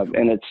 That's really cool.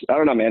 And I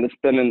don't know, man, it's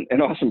been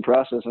an awesome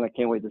process, and I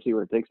can't wait to see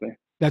where it takes me.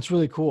 That's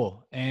really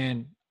cool.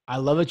 And I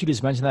love that you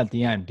just mentioned that at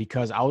the end,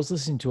 because I was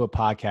listening to a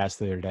podcast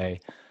the other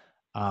day.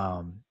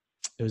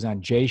 It was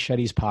on Jay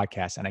Shetty's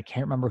podcast, and I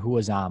can't remember who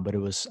was on, but it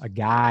was a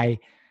guy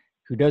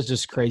who does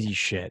just crazy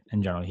shit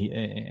in general,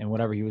 and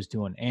whatever he was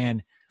doing.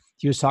 And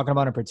he was talking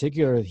about, in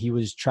particular, he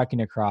was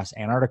trekking across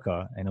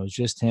Antarctica, and it was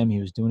just him.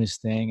 He was doing his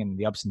thing and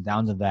the ups and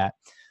downs of that.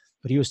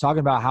 But he was talking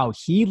about how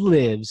he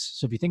lives.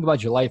 So if you think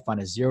about your life on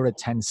a 0 to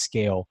 10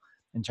 scale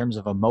in terms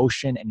of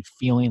emotion and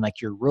feeling, like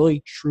you're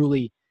really,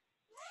 truly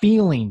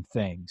feeling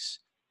things,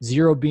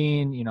 0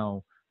 being,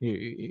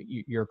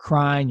 you're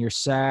crying, you're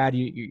sad,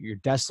 you're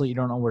desolate, you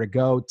don't know where to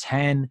go.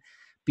 10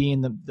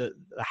 being the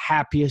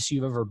happiest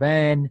you've ever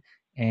been,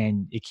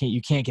 and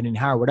you can't get any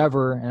higher,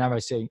 whatever. And I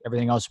would say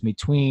everything else in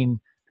between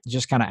is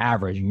just kind of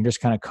average, and you're just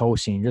kind of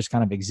coasting, you're just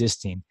kind of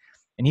existing.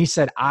 And he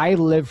said, I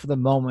live for the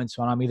moments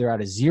when I'm either at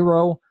a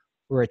 0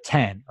 or a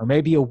 10, or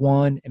maybe a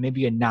 1 and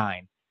maybe a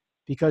 9,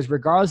 because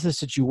regardless of the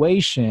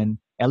situation,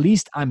 at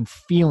least I'm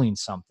feeling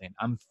something.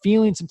 I'm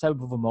feeling some type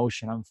of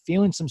emotion. I'm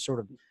feeling some sort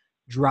of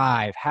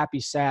drive, happy,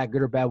 sad,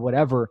 good or bad,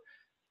 whatever.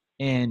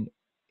 And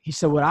he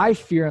said, what I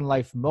fear in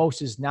life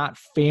most is not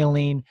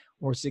failing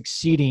or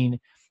succeeding,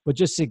 but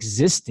just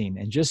existing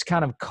and just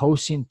kind of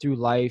coasting through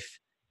life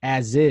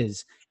as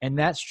is. And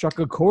that struck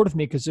a chord with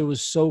me, because it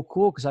was so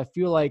cool. Because I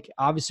feel like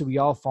obviously we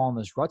all fall in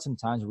this rut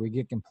sometimes where we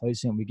get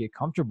complacent, we get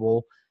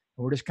comfortable,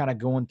 and we're just kind of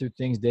going through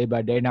things day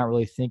by day, not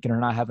really thinking or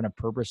not having a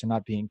purpose or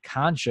not being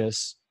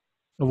conscious.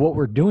 of what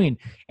we're doing.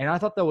 And I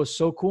thought that was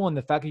so cool. And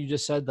the fact that you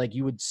just said, like,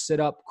 you would sit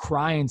up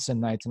crying some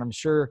nights. And I'm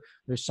sure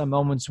there's some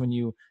moments when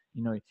you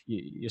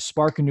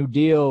spark a new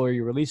deal or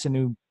you release a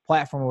new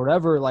platform or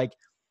whatever, like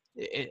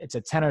it's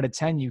a 10 out of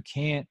 10. You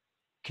can't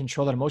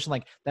control that emotion.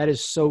 Like, that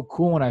is so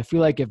cool. And I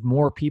feel like if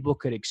more people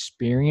could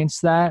experience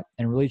that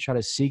and really try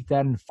to seek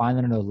that and find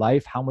that in their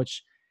life, how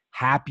much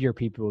happier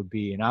people would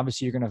be. And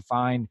obviously you're going to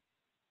find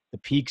the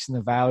peaks and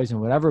the valleys and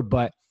whatever,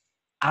 but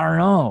I don't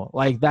know,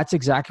 like, that's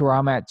exactly where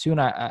I'm at too.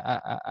 And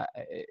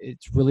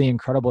it's really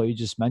incredible you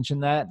just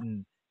mentioned that.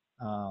 And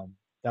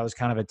that was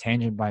kind of a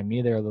tangent by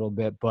me there a little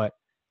bit, but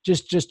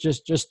just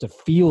to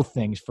feel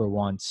things for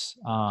once,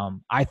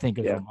 I think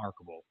is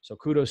remarkable. So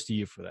kudos to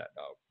you for that,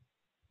 dog.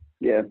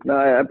 Yeah, no,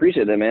 I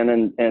appreciate that, man.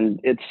 And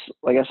it's,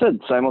 like I said,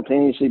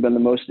 simultaneously been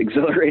the most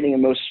exhilarating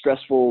and most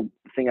stressful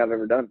thing I've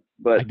ever done.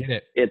 But I get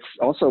it. It's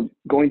also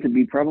going to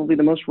be probably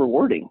the most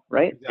rewarding,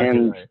 right? Exactly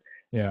and right.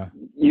 Yeah,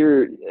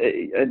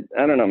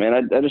 I don't know,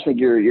 man. I just think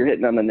you're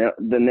hitting on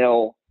the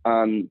nail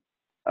on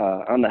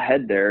the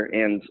head there.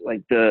 And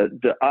like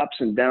the ups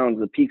and downs,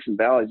 the peaks and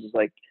valleys is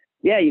like,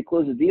 yeah, you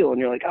close a deal and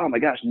you're like, oh my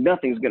gosh,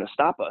 nothing's going to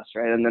stop us.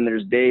 Right. And then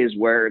there's days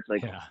where it's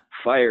like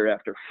fire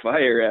after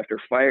fire after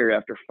fire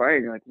after fire.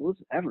 And you're like, will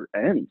this ever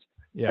end?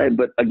 Yeah. Right?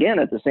 But again,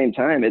 at the same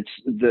time, it's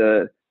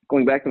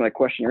going back to my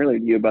question earlier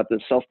to you about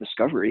the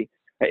self-discovery.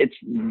 It's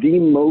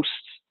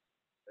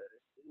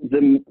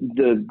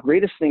the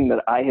greatest thing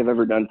that I have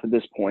ever done to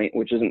this point,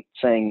 which isn't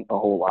saying a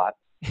whole lot,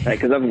 right?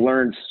 Because I've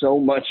learned so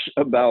much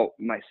about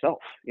myself,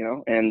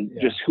 and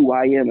just who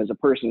I am as a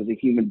person, as a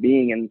human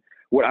being, and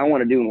what I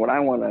want to do and what I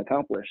want to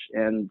accomplish.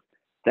 And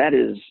that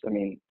is,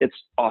 it's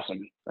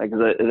awesome. Like,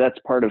 that's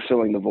part of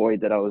filling the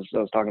void that I was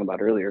talking about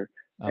earlier.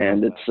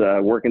 And it's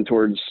working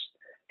towards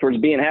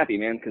being happy,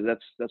 man, because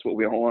that's what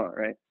we all want,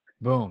 right?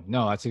 Boom.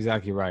 No, that's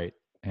exactly right.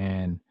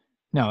 And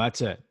no,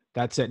 that's it.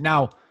 That's it.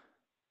 Now,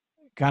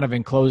 kind of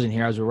in closing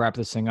here, as we wrap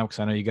this thing up, because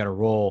I know you got to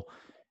roll.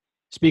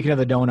 Speaking of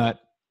the donut,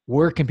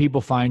 where can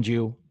people find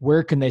you?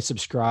 Where can they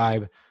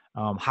subscribe?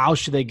 How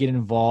should they get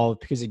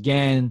involved? Because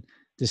again,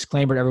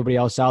 disclaimer to everybody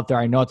else out there,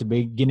 I know at the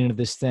beginning of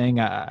this thing,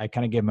 I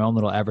kind of gave my own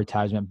little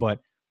advertisement, but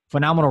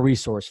phenomenal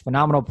resource,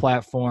 phenomenal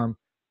platform,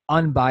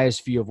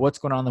 unbiased view of what's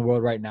going on in the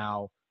world right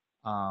now.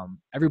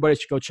 Everybody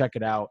should go check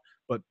it out.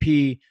 But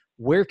P,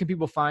 where can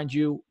people find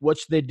you? What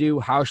should they do?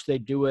 How should they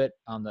do it?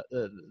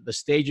 The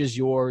stage is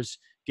yours.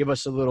 Give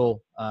us a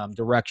little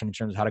direction in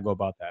terms of how to go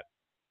about that.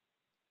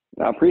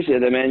 I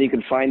appreciate it, man. You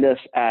can find us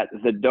at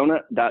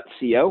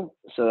thedonut.co.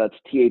 So that's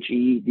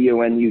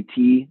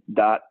THEDONUT.co.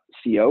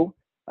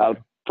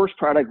 First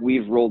product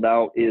we've rolled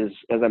out is,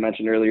 as I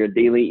mentioned earlier, a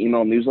daily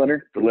email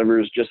newsletter.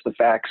 Delivers just the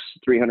facts,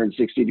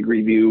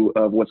 360-degree view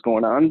of what's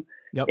going on.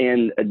 Yep.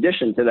 In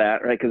addition to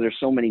that, right, because there's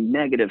so many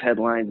negative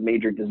headlines,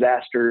 major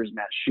disasters,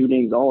 mass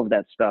shootings, all of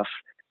that stuff,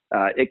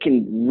 it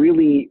can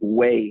really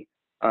weigh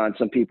on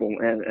some people,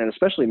 and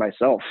especially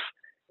myself.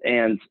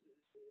 And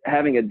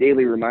having a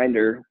daily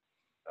reminder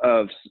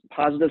of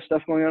positive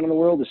stuff going on in the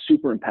world is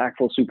super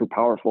impactful, super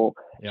powerful.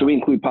 Yeah. So we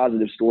include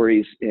positive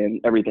stories in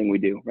everything we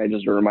do, right?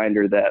 Just a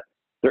reminder that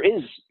there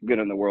is good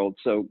in the world.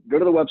 So go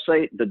to the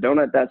website,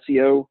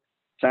 thedonut.co,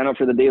 sign up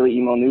for the daily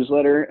email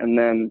newsletter, and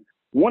then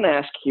one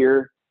ask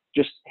here,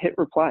 just hit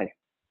reply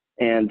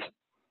and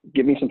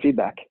give me some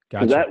feedback.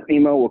 Because that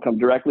email will come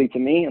directly to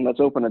me, and let's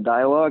open a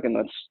dialogue, and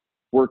let's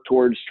work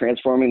towards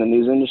transforming the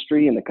news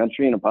industry and the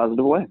country in a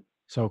positive way.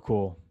 So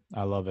cool.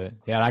 I love it.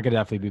 Yeah, I could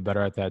definitely be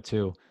better at that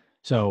too.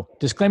 So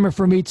disclaimer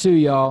for me too,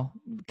 y'all.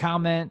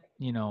 Comment,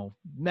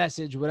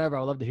 message, whatever. I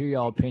would love to hear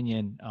y'all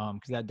opinion,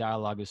 because that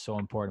dialogue is so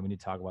important. We need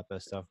to talk about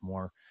that stuff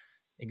more.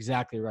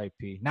 Exactly right,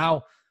 P.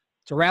 Now,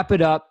 to wrap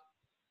it up,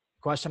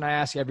 question I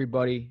ask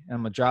everybody, and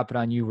I'm going to drop it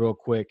on you real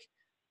quick.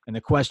 And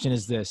the question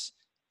is this: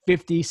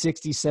 50,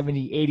 60,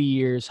 70, 80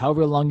 years,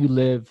 however long you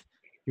live,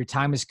 your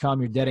time has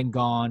come, you're dead and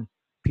gone.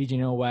 PJ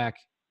Nowak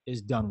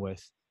is done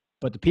with.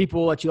 But the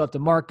people that you left a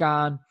mark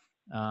on,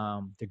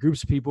 the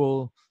groups of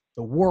people,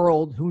 the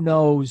world, who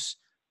knows,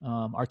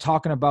 are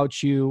talking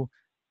about you,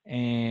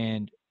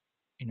 and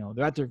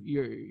they're at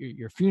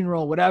your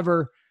funeral,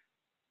 whatever.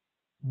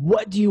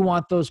 What do you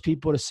want those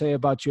people to say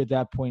about you at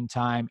that point in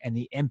time, and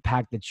the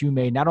impact that you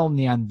made, not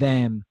only on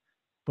them,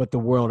 but the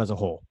world as a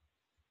whole?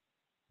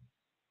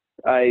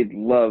 I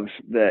love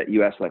that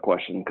you asked that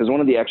question, because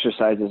one of the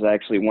exercises I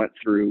actually went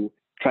through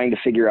trying to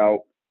figure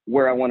out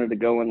where I wanted to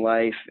go in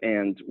life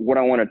and what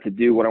I wanted to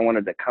do, what I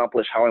wanted to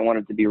accomplish, how I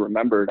wanted to be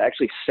remembered, I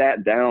actually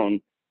sat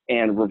down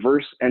and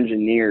reverse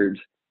engineered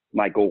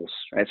my goals,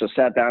 right? So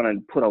sat down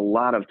and put a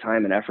lot of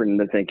time and effort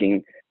into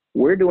thinking,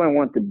 where do I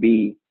want to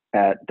be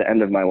at the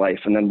end of my life?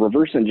 And then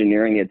reverse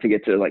engineering it to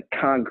get to like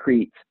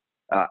concrete,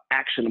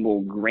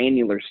 actionable,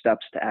 granular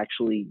steps to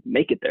actually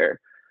make it there.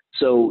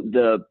 So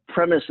the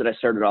premise that I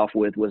started off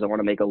with was I want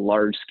to make a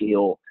large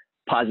scale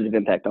positive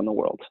impact on the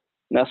world.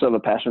 And I also have a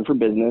passion for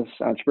business,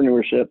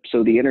 entrepreneurship.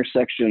 So the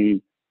intersection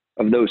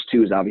of those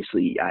two is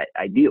obviously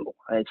ideal,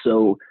 right?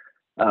 So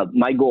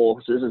my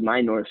goal, so this is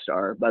my North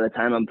Star, by the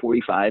time I'm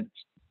 45, it's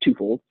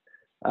twofold.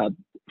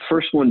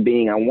 First one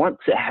being, I want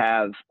to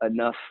have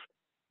enough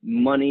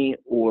money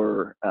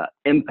or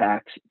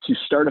impact to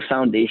start a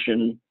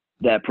foundation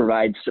that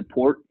provides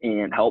support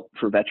and help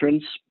for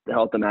veterans to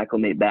help them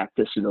acclimate back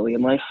to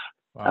civilian life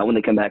when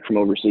they come back from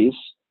overseas.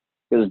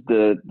 Because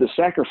the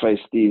sacrifice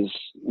these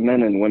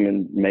men and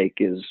women make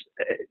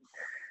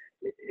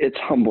it's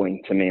humbling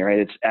to me, right?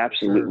 It's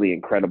absolutely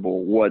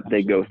incredible what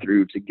they go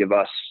through to give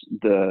us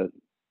the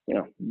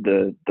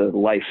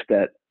life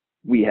that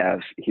we have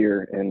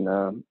here in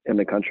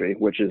the country,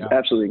 which is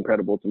absolutely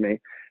incredible to me.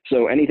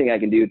 So anything I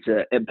can do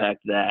to impact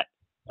that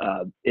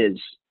is,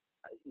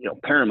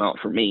 paramount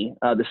for me.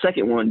 The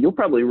second one, you'll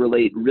probably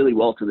relate really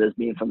well to this,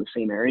 being from the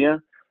same area.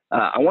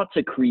 I want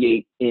to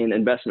create an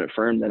investment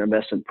firm that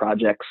invests in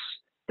projects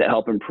that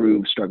help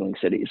improve struggling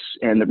cities.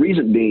 And the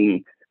reason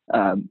being,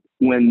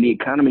 when the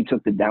economy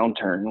took the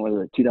downturn,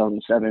 whether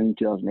 2007,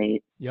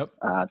 2008,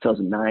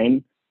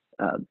 2009,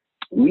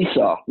 we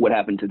saw what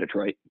happened to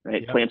Detroit,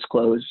 right? Plants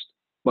closed,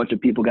 a bunch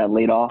of people got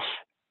laid off.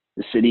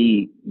 The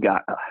city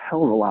got a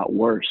hell of a lot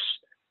worse.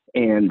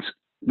 And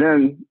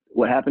then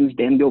what happens?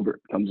 Dan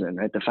Gilbert comes in,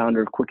 right? The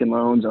founder of Quicken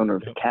Loans, owner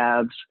of the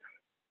Cavs,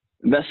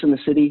 invests in the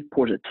city,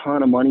 pours a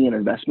ton of money and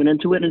investment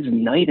into it. And it's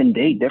night and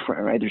day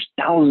different, right? There's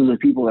thousands of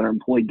people that are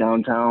employed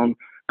downtown.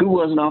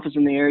 Google has an office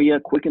in the area.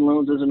 Quicken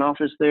Loans has an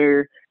office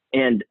there.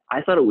 And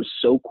I thought it was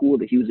so cool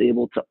that he was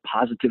able to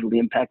positively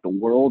impact the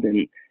world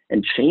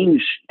and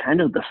change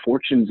kind of the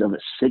fortunes of a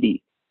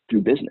city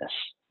through business.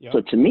 So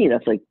to me,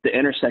 that's like the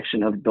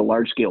intersection of the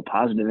large scale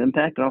positive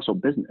impact and also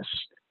business,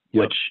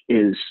 which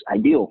is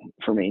ideal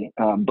for me.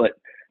 But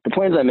the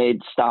plans I made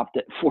stopped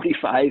at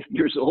 45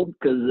 years old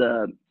because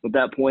at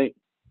that point,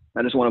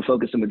 I just want to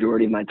focus the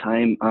majority of my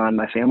time on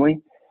my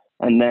family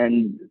and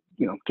then,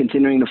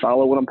 continuing to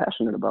follow what I'm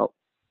passionate about.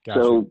 Gotcha.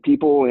 So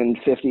people in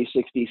 50,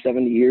 60,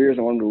 70 years,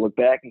 I want them to look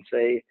back and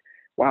say,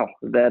 wow,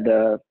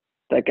 that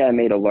guy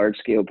made a large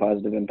scale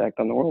positive impact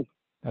on the world.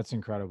 That's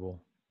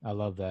incredible. I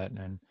love that.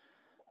 And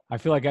I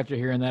feel like after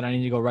hearing that, I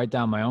need to go write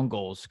down my own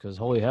goals because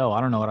holy hell,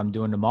 I don't know what I'm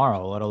doing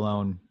tomorrow, let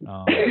alone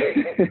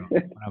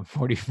when I'm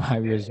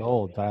 45 years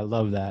old. But I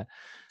love that.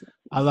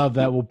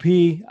 Well,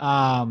 P,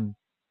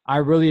 I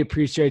really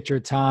appreciate your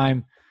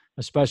time,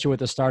 especially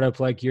with a startup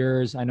like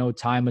yours. I know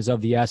time is of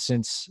the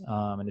essence,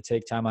 and to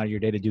take time out of your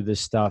day to do this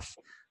stuff.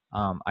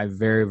 I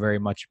very, very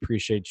much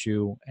appreciate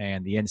you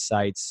and the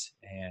insights,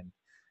 and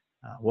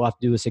we'll have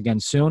to do this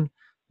again soon.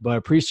 But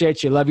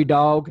appreciate you. Love you,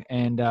 dog,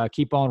 and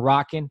keep on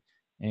rocking.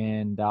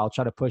 And I'll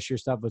try to push your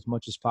stuff as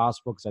much as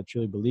possible because I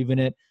truly believe in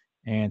it.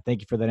 And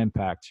thank you for that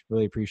impact.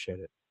 Really appreciate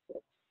it.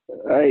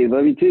 Hey,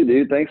 love you too,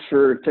 dude. Thanks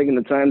for taking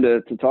the time to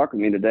talk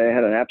with me today. I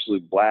had an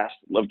absolute blast.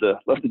 Love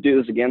to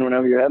do this again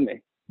whenever you have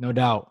me. No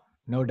doubt.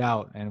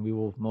 And we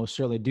will most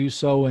certainly do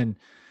so. And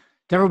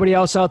to everybody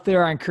else out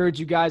there, I encourage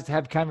you guys to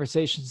have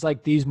conversations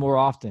like these more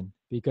often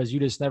because you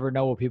just never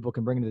know what people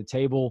can bring to the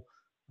table,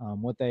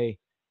 what they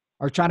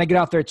are trying to get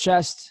off their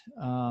chest,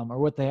 or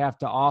what they have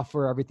to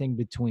offer, everything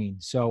between.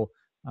 So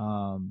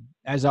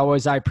as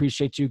always, I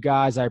appreciate you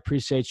guys. I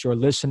appreciate your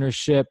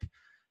listenership,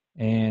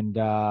 and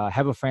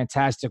have a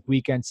fantastic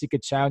weekend. Seek a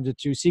challenge or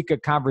two, seek a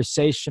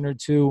conversation or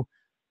two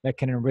that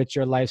can enrich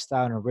your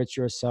lifestyle and enrich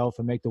yourself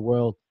and make the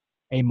world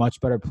a much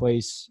better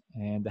place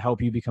and to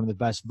help you become the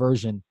best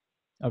version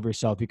of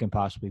yourself you can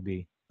possibly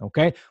be.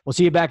 Okay. We'll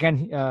see you back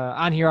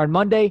on here on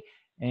Monday.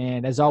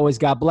 And as always,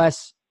 God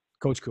bless.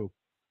 Coach Coop.